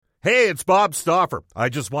Hey, it's Bob Stauffer. I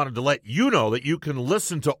just wanted to let you know that you can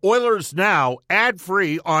listen to Oilers Now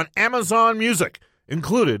ad-free on Amazon Music,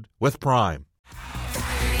 included with Prime.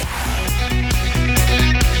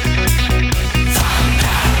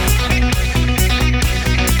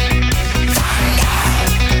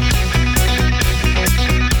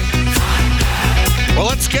 Well,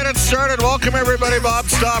 let's get it started. Welcome, everybody. Bob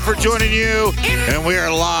Stauffer joining you, and we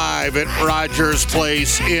are live at Rogers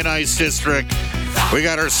Place in Ice District. We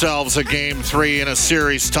got ourselves a Game 3 in a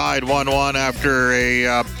series tied 1-1 after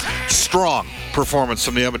a strong performance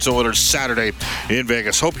from the Edmonton Oilers Saturday in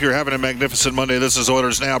Vegas. Hope you're having a magnificent Monday. This is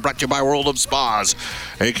Oilers Now, brought to you by World of Spas.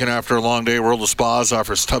 Aching after a long day, World of Spas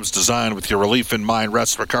offers tubs designed with your relief in mind.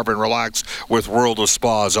 Rest, recover, and relax with World of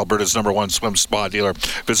Spas, Alberta's #1 swim spa dealer.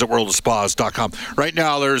 Visit worldofspas.com. Right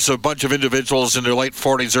now, there's a bunch of individuals in their late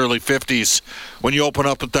 40s, early 50s. When you open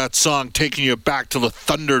up with that song, taking you back to the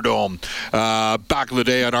Thunderdome, back in the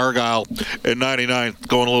day on Argyle in 99,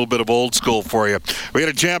 going a little bit of old school for you. We had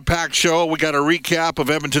a jam-packed show. We got a recap of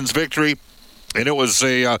Edmonton's victory, and it was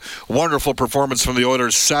a wonderful performance from the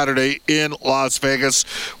Oilers Saturday in Las Vegas.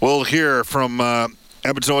 We'll hear from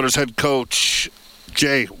Edmonton Oilers head coach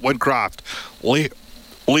Jay Woodcroft,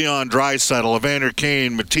 Leon Draisaitl, Evander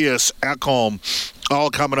Kane, Matthias Ekholm,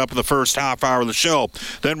 all coming up in the first half hour of the show.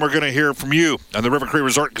 Then we're going to hear from you on the River Cree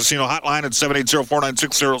Resort Casino hotline at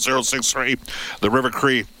 780-496-0063. The River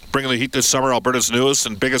Cree, bringing the heat this summer, Alberta's newest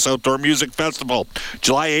and biggest outdoor music festival.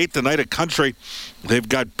 July 8th, the Night of Country. They've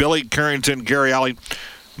got Billy Carrington, Gary Alley,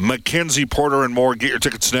 Mackenzie Porter, and more. Get your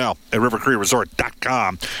tickets now at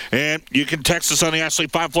rivercreeresort.com. And you can text us on the Ashley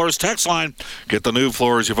Fine Floors text line. Get the new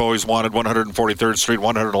floors you've always wanted, 143rd Street,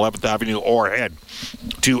 111th Avenue, or head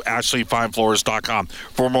to ashleyfinefloors.com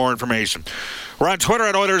for more information. We're on Twitter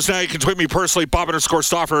at Oilers Now. You can tweet me personally,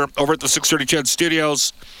 Bob_Stauffer, over at the 630 CHED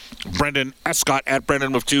Studios. Brendan Escott at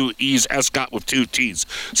Brendan with 2 E's, Escott with 2 T's.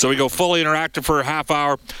 So we go fully interactive for a half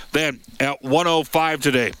hour. Then at 1:05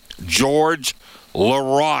 today, George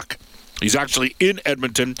Larocque. He's actually in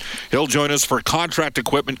Edmonton. He'll join us for Contract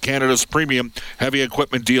Equipment, Canada's premium heavy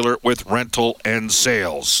equipment dealer with rental and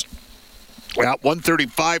sales. At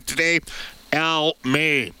 1:35 today, Al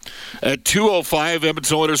May. At 2:05,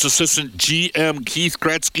 Edmonton Oilers assistant GM Keith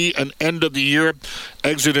Gretzky, an end-of-the-year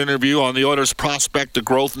exit interview on the Oilers' prospect, the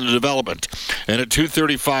growth, and the development. And at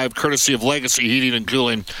 2:35, courtesy of Legacy Heating and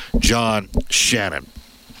Cooling, John Shannon.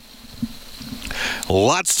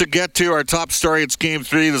 Lots to get to. Our top story, it's Game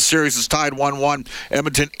 3. The series is tied 1-1.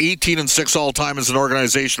 Edmonton 18-6 all-time as an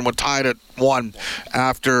organization, when tied at 1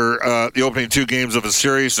 after the opening 2 games of the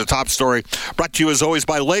series. The top story brought to you, as always,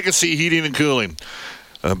 by Legacy Heating and Cooling.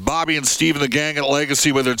 Bobby and Steve and the gang at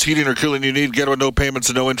Legacy, whether it's heating or cooling you need, get with no payments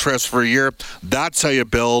and no interest for a year. That's how you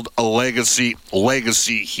build a Legacy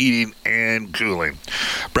Heating and Cooling.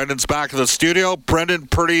 Brendan's back in the studio. Brendan,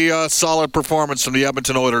 pretty solid performance from the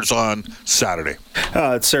Edmonton Oilers on Saturday.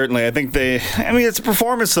 Certainly. I think it's a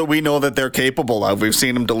performance that we know that they're capable of. We've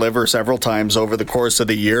seen them deliver several times over the course of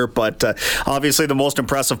the year, but obviously the most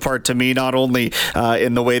impressive part to me, not only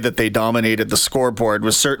in the way that they dominated the scoreboard,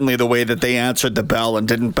 was certainly the way that they answered the bell and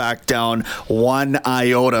didn't back down one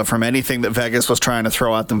iota from anything that Vegas was trying to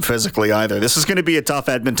throw at them physically either. This is going to be a tough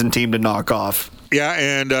Edmonton team to knock off. Yeah,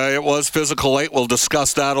 and it was physical late. We'll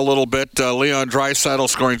discuss that a little bit. Leon Draisaitl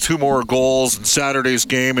scoring 2 more goals in Saturday's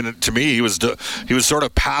game, and to me, he was sort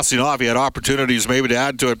of passing off. He had opportunities maybe to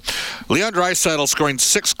add to it. Leon Draisaitl scoring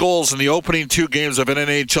 6 goals in the opening 2 games of an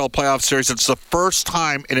NHL playoff series. It's the first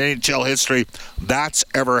time in NHL history that's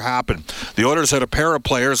ever happened. The Oilers had a pair of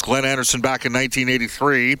players, Glenn Anderson back in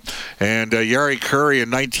 1983 and Jari Kurri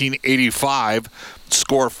in 1985.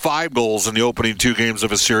 Score 5 goals in the opening 2 games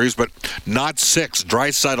of a series, but not 6.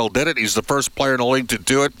 Draisaitl did it. He's the first player in the league to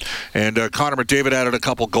do it. And Connor McDavid added a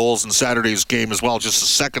couple goals in Saturday's game as well. Just the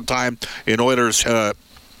second time in Oilers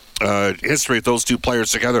history of those 2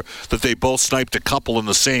 players together that they both sniped a couple in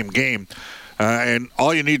the same game. And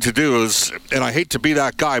all you need to do is, and I hate to be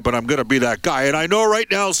that guy, but I'm going to be that guy. And I know right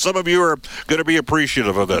now some of you are going to be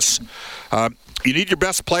appreciative of this. You need your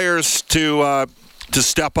best players to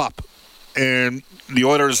step up. And the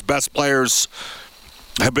Oilers' best players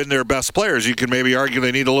have been their best players. You can maybe argue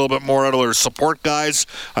they need a little bit more out of their support guys.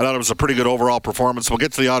 I thought it was a pretty good overall performance. We'll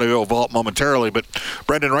get to the audio vault momentarily. But,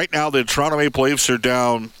 Brendan, right now the Toronto Maple Leafs are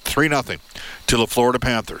down 3-0 to the Florida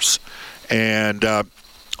Panthers. And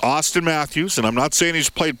Austin Matthews, and I'm not saying he's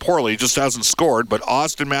played poorly, he just hasn't scored, but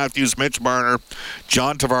Austin Matthews, Mitch Marner,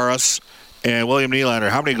 John Tavares, and William Nylander,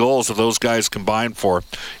 how many goals have those guys combined for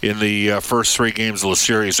in the first 3 games of the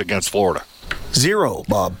series against Florida? 0,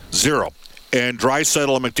 Bob. 0. and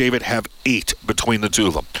Draisaitl and McDavid have 8 between the two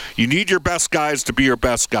of them. You need your best guys to be your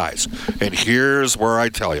best guys. And here's where I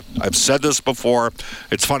tell you, I've said this before.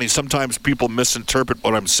 It's funny, sometimes people misinterpret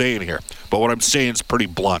what I'm saying here, but what I'm saying is pretty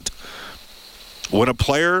blunt. When a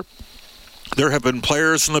player, there have been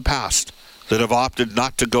players in the past that have opted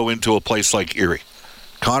not to go into a place like Erie.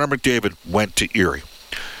 Connor McDavid went to Erie.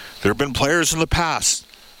 There have been players in the past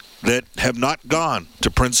that have not gone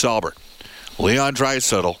to Prince Albert. Leon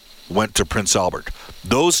Draisaitl went to Prince Albert.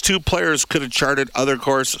 Those two players could have charted other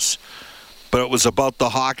courses, but it was about the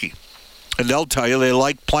hockey. And they'll tell you they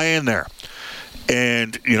like playing there.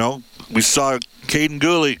 And, you know, we saw Caden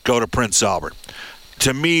Gooley go to Prince Albert.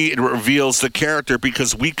 To me, it reveals the character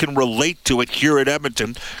because we can relate to it here at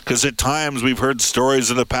Edmonton, because at times we've heard stories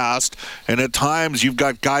in the past, and at times you've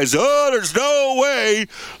got guys, there's no way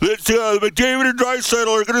that McDavid and Draisaitl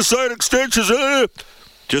are going to sign extensions.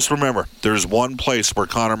 Just remember, there's one place where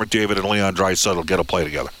Connor McDavid and Leon Draisaitl get to play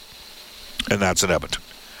together, and that's in Edmonton.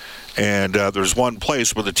 And there's one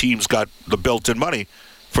place where the team's got the built-in money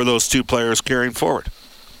for those two players carrying forward,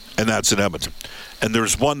 and that's in Edmonton. And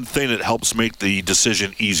there's one thing that helps make the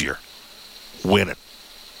decision easier. Winning.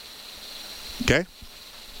 Okay?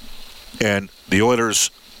 And the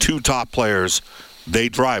Oilers' 2 top players, they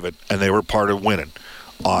drive it, and they were part of winning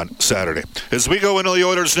on Saturday. As we go into the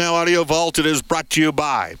Oilers Now Audio Vault, it is brought to you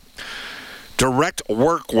by Direct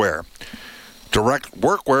Workwear. Direct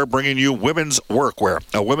Workwear bringing you women's workwear.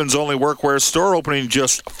 A women's-only workwear store opening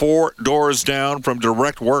just 4 doors down from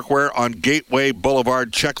Direct Workwear on Gateway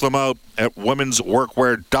Boulevard. Check them out at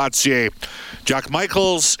womensworkwear.ca. Jack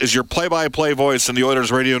Michaels is your play-by-play voice in the Oilers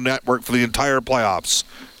radio network for the entire playoffs.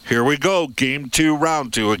 Here we go, Game 2,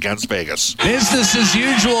 Round 2 against Vegas. Business as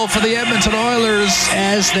usual for the Edmonton Oilers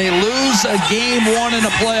as they lose a Game 1 in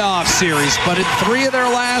a playoff series. But in 3 of their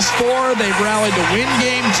last 4, they've rallied to win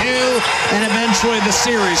Game 2 and eventually the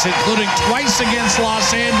series, including twice against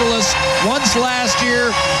Los Angeles, once last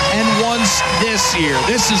year and once this year.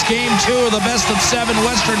 This is Game 2 of the best-of-7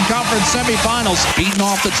 Western Conference semifinals. Beaten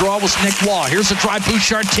off the draw was Nick Waugh. Here's a dry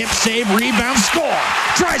Bouchard tip, save, rebound, score.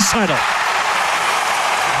 Draisaitl.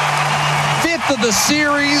 5th of the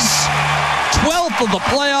series, 12th of the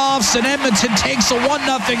playoffs, and Edmonton takes a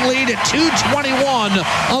 1-0 lead at 2:21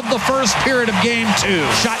 of the first period of Game 2.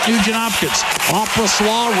 Shot Nugent-Hopkins. Off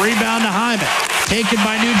Brossoit, rebound to Hyman. Taken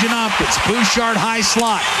by Nugent-Hopkins. Bouchard high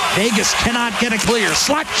slot. Vegas cannot get a clear.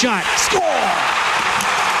 Slot shot. Score!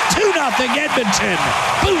 2-0 Edmonton.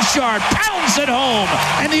 Bouchard pounds it home,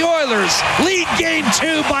 and the Oilers lead Game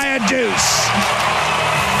 2 by a deuce.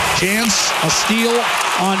 Chance, a steal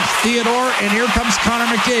on Theodore, and here comes Connor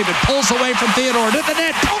McDavid. Pulls away from Theodore to the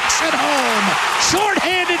net, pokes it home.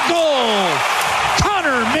 Short-handed goal.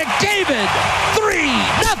 Connor McDavid,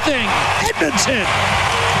 3-0 Edmonton.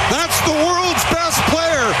 That's the world's best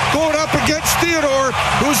player going up against Theodore,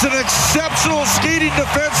 who's an exceptional skating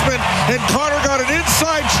defenseman, and Connor got an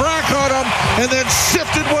inside track on him and then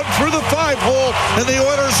sifted one through the 5-hole, and the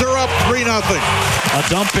Oilers are up 3-0. A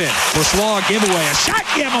dump in. Brossoit giveaway. A shot,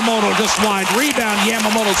 Yamamoto just wide. Rebound,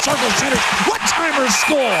 Yamamoto circle center. One-timer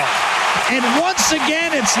score. And once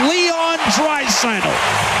again, it's Leon Draisaitl.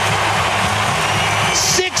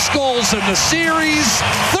 6 goals in the series,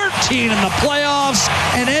 13 in the playoffs,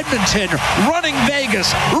 and Edmonton running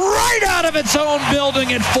Vegas right out of its own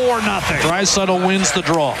building at 4-0. Draisaitl wins the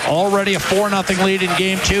draw. Already a 4-0 lead in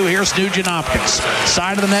Game 2. Here's Nugent-Hopkins.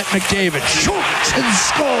 Side of the net, McDavid shoots and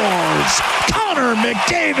scores. Connor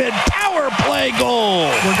McDavid, power play goal.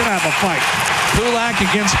 We're going to have a fight. Kulak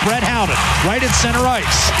against Brett Howden, right at center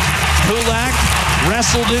ice. Kulak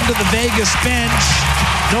wrestled into the Vegas bench.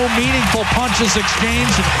 No meaningful punches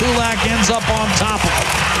exchanged, and Kulak ends up on top of him.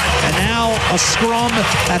 And now a scrum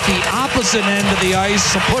at the opposite end of the ice,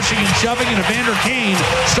 some pushing and shoving, and Evander Kane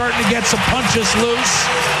starting to get some punches loose.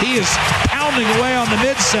 He is pounding away on the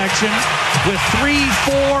midsection with 3,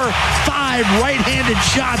 4, 5 right-handed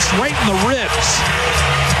shots right in the ribs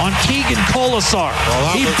on Keegan Colasar.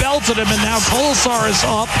 He belted him, and now Colasar is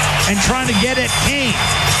up and trying to get at Kane.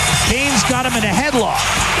 Kane's got him in a headlock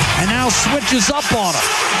and now switches up on him.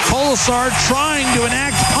 Colasar trying to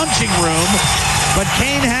enact punching room, but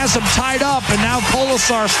Kane has him tied up, and now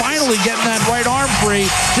Colasar finally getting that right arm free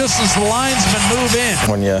just as the linesmen move in.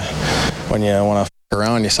 When you want to f***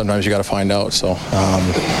 around, sometimes you got to find out, so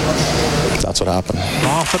that's what happened.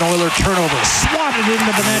 Off an Oiler turnover, swatted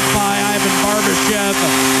into the net by Ivan Barbashev.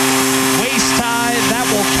 Waist tie, that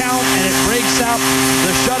will count, and it breaks out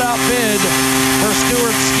the shutout bid for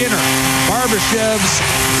Stuart Skinner. Barbashev's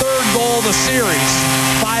 3rd goal of the series,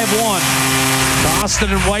 5-1.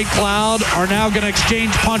 Kostin and Whitecloud are now going to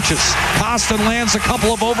exchange punches. Kostin lands a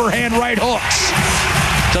couple of overhand right hooks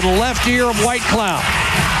to the left ear of Whitecloud,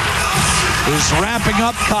 who's wrapping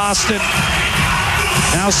up Kostin.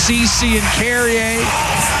 Now Ceci and Carrier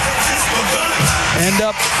end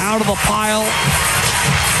up out of the pile.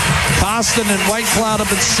 Kostin and Whitecloud have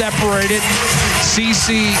been separated.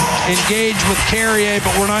 Ceci engaged with Carrier, but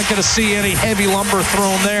we're not going to see any heavy lumber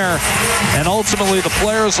thrown there. And ultimately, the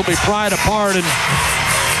players will be pried apart. And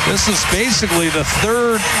this is basically the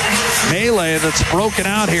third melee that's broken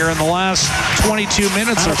out here in the last 22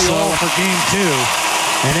 minutes or so for Game 2.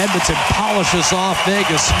 And Edmonton polishes off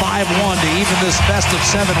Vegas 5-1 to even this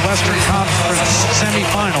best-of-7 Western Conference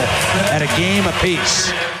semifinal at a game apiece.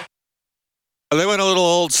 They went a little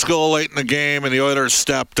old school late in the game, and the Oilers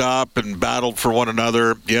stepped up and battled for one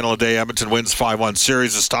another. At the end of the day, Edmonton wins 5-1.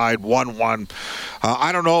 Series is tied 1-1.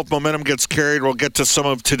 I don't know if momentum gets carried. We'll get to some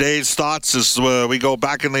of today's thoughts as we go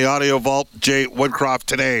back in the audio vault. Jay Woodcroft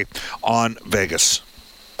today on Vegas.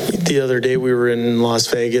 The other day we were in Las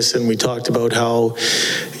Vegas and we talked about how,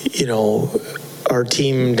 our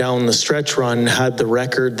team down the stretch run had the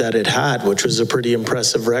record that it had, which was a pretty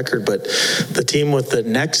impressive record. But the team with the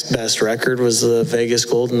next best record was the Vegas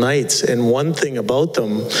Golden Knights. And one thing about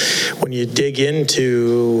them, when you dig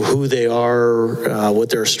into who they are, what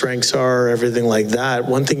their strengths are, everything like that,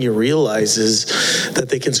 one thing you realize is that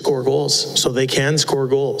they can score goals. So they can score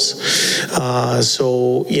goals.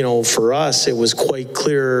 For us, it was quite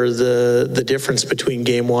clear the difference between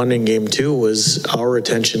Game 1 and Game 2 was our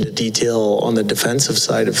attention to detail on the defensive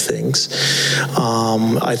side of things.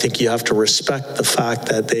 I think you have to respect the fact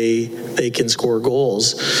that they can score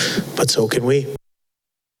goals, but so can we.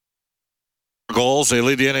 Goals. They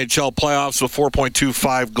lead the NHL playoffs with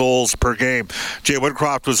 4.25 goals per game. Jay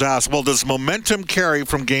Woodcroft was asked, well, does momentum carry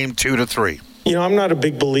from Game 2 to 3? I'm not a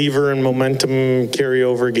big believer in momentum carry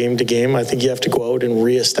over game to game. I think you have to go out and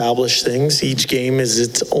reestablish things. Each game is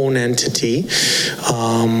its own entity.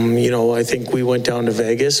 I think we went down to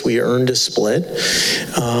Vegas. We earned a split.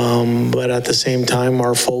 But at the same time,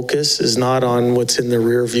 our focus is not on what's in the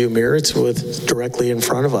rear view mirror. It's directly in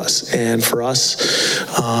front of us. And for us,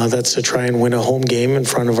 that's to try and win a home game in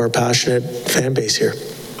front of our passionate fan base here.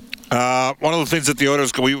 One of the things that the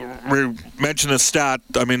Oilers, we mentioned a stat.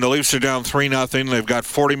 I mean, the Leafs are down 3-0. They've got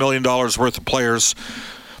 $40 million worth of players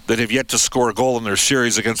that have yet to score a goal in their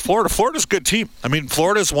series against Florida. Florida's a good team. I mean,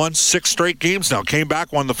 Florida's won 6 straight games now. Came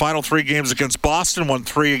back, won the final 3 games against Boston, won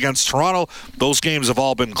 3 against Toronto. Those games have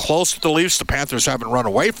all been close to the Leafs. The Panthers haven't run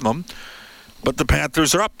away from them. But the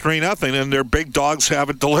Panthers are up 3-0, and their big dogs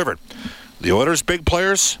haven't delivered. The Oilers' big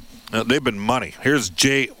players, they've been money. Here's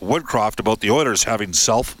Jay Woodcroft about the Oilers having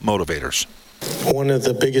self-motivators. One of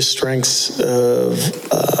the biggest strengths of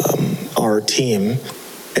our team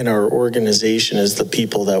and our organization is the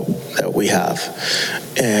people that we have.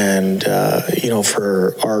 And,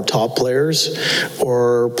 for our top players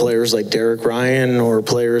or players like Derek Ryan or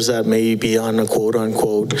players that may be on a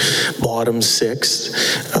quote-unquote bottom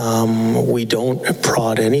 6, we don't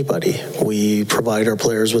prod anybody. We provide our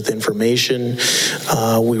players with information.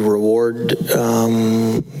 We reward,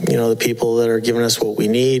 the people that are giving us what we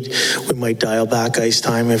need. We might dial back ice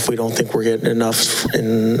time if we don't think we're getting enough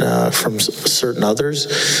from certain others.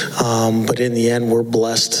 But in the end, we're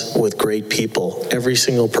blessed with great people. Every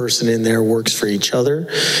single person in there works for each other,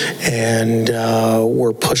 and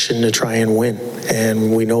we're pushing to try and win.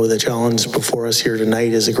 And we know the challenge before us here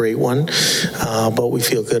tonight is a great one, but we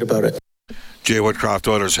feel good about it. Jay Woodcroft,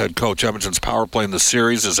 Oilers head coach. Edmonton's power play in the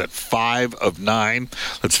series is at 5 of 9.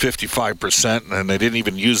 That's 55%, and they didn't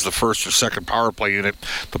even use the first or second power play unit.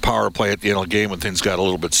 The power play at the end of the game when things got a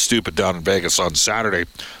little bit stupid down in Vegas on Saturday.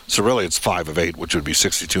 So really it's 5 of 8, which would be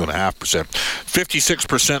 62.5%.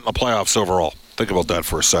 56% in the playoffs overall. Think about that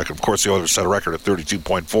for a second. Of course, the Oilers set a record at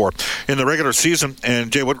 32.4 in the regular season,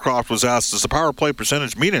 and Jay Woodcroft was asked, does the power play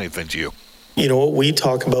percentage mean anything to you? What we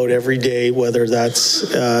talk about every day, whether that's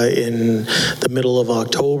in the middle of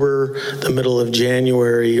October, the middle of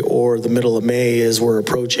January, or the middle of May as we're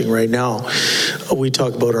approaching right now, we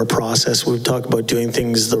talk about our process. We talk about doing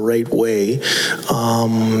things the right way.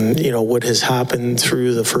 What has happened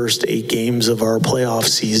through the first 8 games of our playoff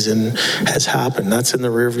season has happened. That's in the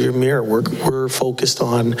rearview mirror. We're focused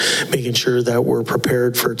on making sure that we're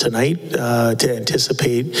prepared for tonight to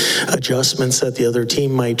anticipate adjustments that the other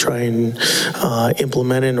team might try and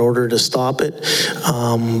implement in order to stop it.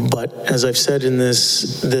 But as I've said in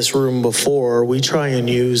this room before, we try and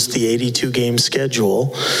use the 82-game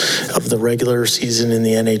schedule of the regular season in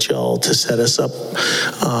the NHL to set us up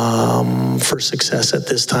for success at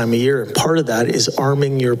this time of year. And part of that is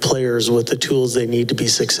arming your players with the tools they need to be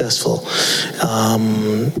successful.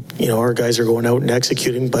 Our guys are going out and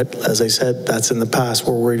executing, but as I said, that's in the past.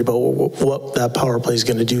 We're worried about what that power play is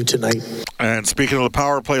going to do tonight. And speaking of the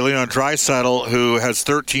power play, Leon Draisaitl, who has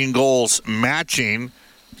 13 goals, matching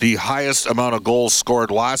the highest amount of goals scored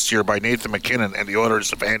last year by Nathan MacKinnon and the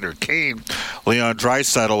Oilers' Evander Kane. Leon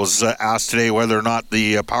Draisaitl was asked today whether or not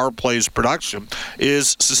the power play's production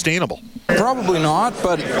is sustainable. Probably not,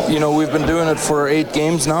 but we've been doing it for 8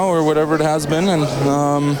 games now or whatever it has been, and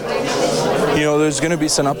there's going to be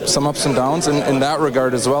some ups and downs in that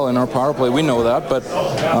regard as well in our power play. We know that, but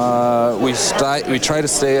we try to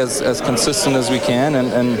stay as consistent as we can,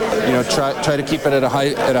 and try to keep it at a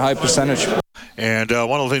high percentage. And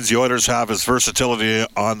one of the things the Oilers have is versatility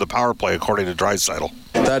on the power play, according to Draisaitl.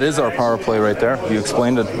 That is our power play right there. You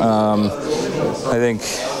explained it. I think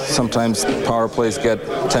sometimes power plays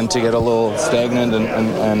tend to get a little stagnant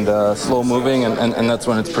and slow moving, and that's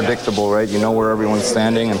when it's predictable, right? You know where everyone's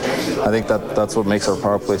standing, and I think that's what makes our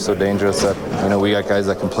power play so dangerous. That we got guys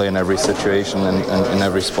that can play in every situation and in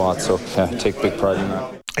every spot. So take big pride in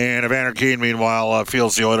that. And Evander Kane, meanwhile,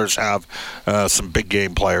 feels the Oilers have some big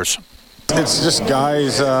game players. It's just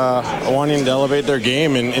guys wanting to elevate their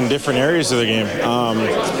game in different areas of the game.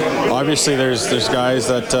 Obviously, there's guys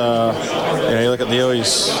that you look at Leo. He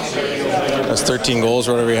has 13 goals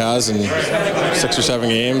or whatever he has in 6 or 7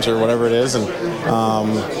 games or whatever it is,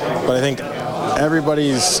 but I think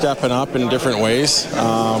everybody's stepping up in different ways,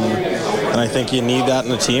 and I think you need that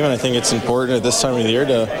in the team. And I think it's important at this time of the year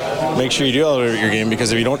to make sure you do elevate your game,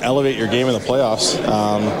 because if you don't elevate your game in the playoffs,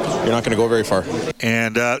 you're not going to go very far.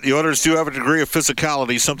 And the Oilers do have a degree of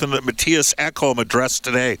physicality, something that Mattias Ekholm addressed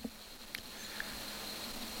today.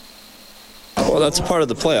 Well, that's a part of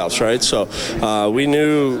the playoffs, right? So we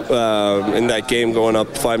knew in that game going up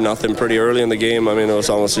 5-0 pretty early in the game. I mean, it was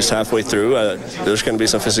almost just halfway through. There's going to be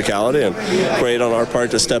some physicality, and great on our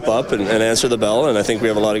part to step up and answer the bell. And I think we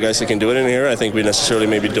have a lot of guys that can do it in here. I think we necessarily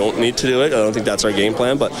maybe don't need to do it. I don't think that's our game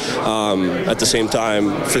plan. But at the same time,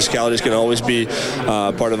 physicality is going to always be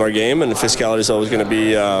part of our game, and physicality is always going to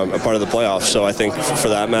be a part of the playoffs. So I think for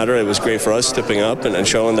that matter, it was great for us stepping up and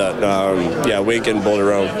showing that, we ain't getting bullied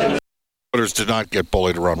around. Oilers did not get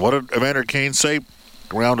bullied around. What did Evander Kane say?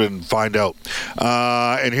 Around and find out.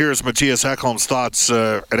 And here's Mattias Ekholm's thoughts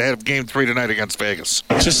ahead of Game 3 tonight against Vegas.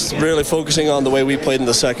 Just really focusing on the way we played in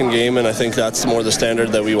the second game, and I think that's more the standard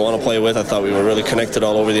that we want to play with. I thought we were really connected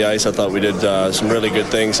all over the ice. I thought we did some really good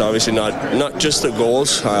things. Obviously not just the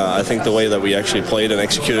goals. I think the way that we actually played and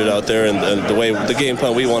executed out there, and the way the game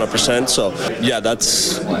plan we want to present. So,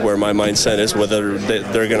 that's where my mindset is, whether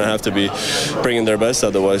they're going to have to be bringing their best.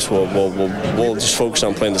 Otherwise, we'll just focus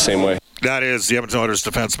on playing the same way. That is the Edmonton Oilers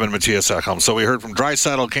defenseman Mattias Ekholm. So we heard from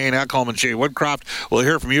Draisaitl, Kane, Ekholm, and Jay Woodcroft. We'll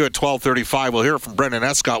hear from you at 12:35. We'll hear from Brendan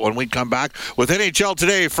Escott when we come back with NHL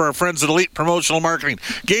Today for our friends at Elite Promotional Marketing.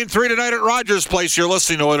 Game 3 tonight at Rogers Place. You're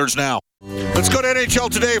listening to Oilers Now. Let's go to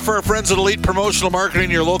NHL Today for our friends at Elite Promotional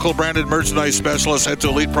Marketing, your local branded merchandise specialist. Head to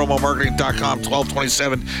ElitePromoMarketing.com,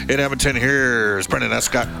 1227 in Edmonton. Here's Brendan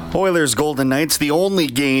Escott. Oilers Golden Knights, the only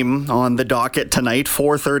game on the docket tonight.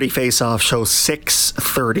 4:30 face-off show,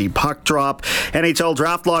 6:30 puck drop. NHL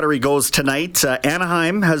Draft Lottery goes tonight.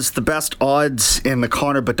 Anaheim has the best odds in the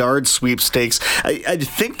Connor Bedard sweepstakes. I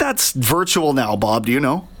think that's virtual now, Bob. Do you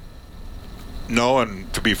know? No,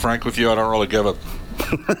 and to be frank with you, I don't really give a...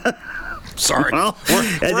 Sorry. Well,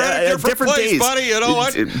 we're at a different place, days, buddy. You know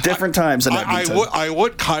what? Different times in Edmonton. I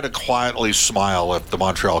would kind of quietly smile if the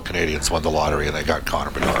Montreal Canadiens won the lottery and they got Connor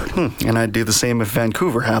Bedard. And I'd do the same if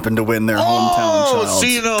Vancouver happened to win their hometown child.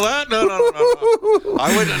 See, you know that? No.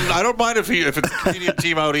 I don't mind if it's a Canadian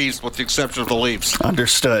team out east, with the exception of the Leafs.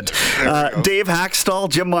 Understood. Dave Hackstall,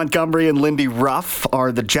 Jim Montgomery, and Lindy Ruff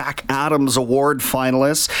are the Jack Adams Award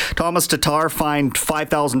finalists. Thomas Tatar fined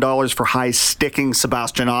 $5,000 for high sticking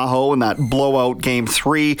Sebastian Aho in that blowout Game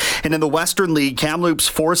 3. And in the Western League, Kamloops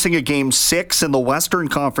forcing a Game 6 in the Western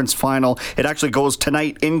Conference Final. It actually goes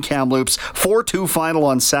tonight in Kamloops. 4-2 final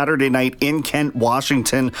on Saturday night in Kent,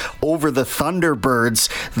 Washington over the Thunderbirds.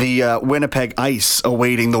 The Winnipeg Ice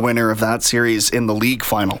awaiting the winner of that series in the league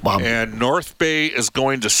final, Bob. And North Bay is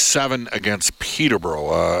going to 7 against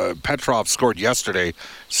Peterborough. Petrov scored yesterday.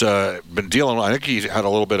 He's been dealing, I think he had a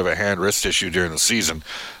little bit of a hand-wrist issue during the season.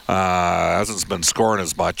 Hasn't been scoring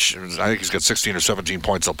as much. I think he's got 16 or 17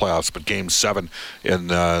 points in the playoffs, but Game 7 in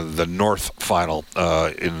the North Final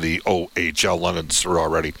in the OHL. London's through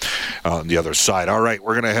already on the other side. All right,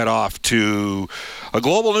 we're going to head off to a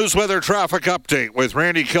Global News Weather Traffic Update with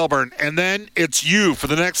Randy Kilburn, and then it's you for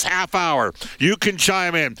the next half hour. You can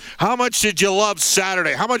chime in. How much did you love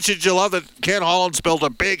Saturday? How much did you love that Ken Holland's built a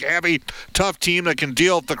big, heavy, tough team that can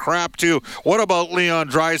deal with the crap too? What about Leon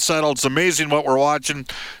Draisaitl? It's amazing what we're watching,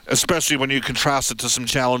 especially when you contrast it to some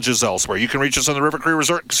challenges elsewhere. You can reach us on the River Cree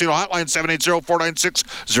Resort Casino Hotline,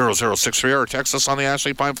 780-496-0063, or text us on the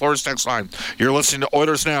Ashley Pine Floors text line. You're listening to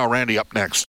Oilers Now. Randy up next.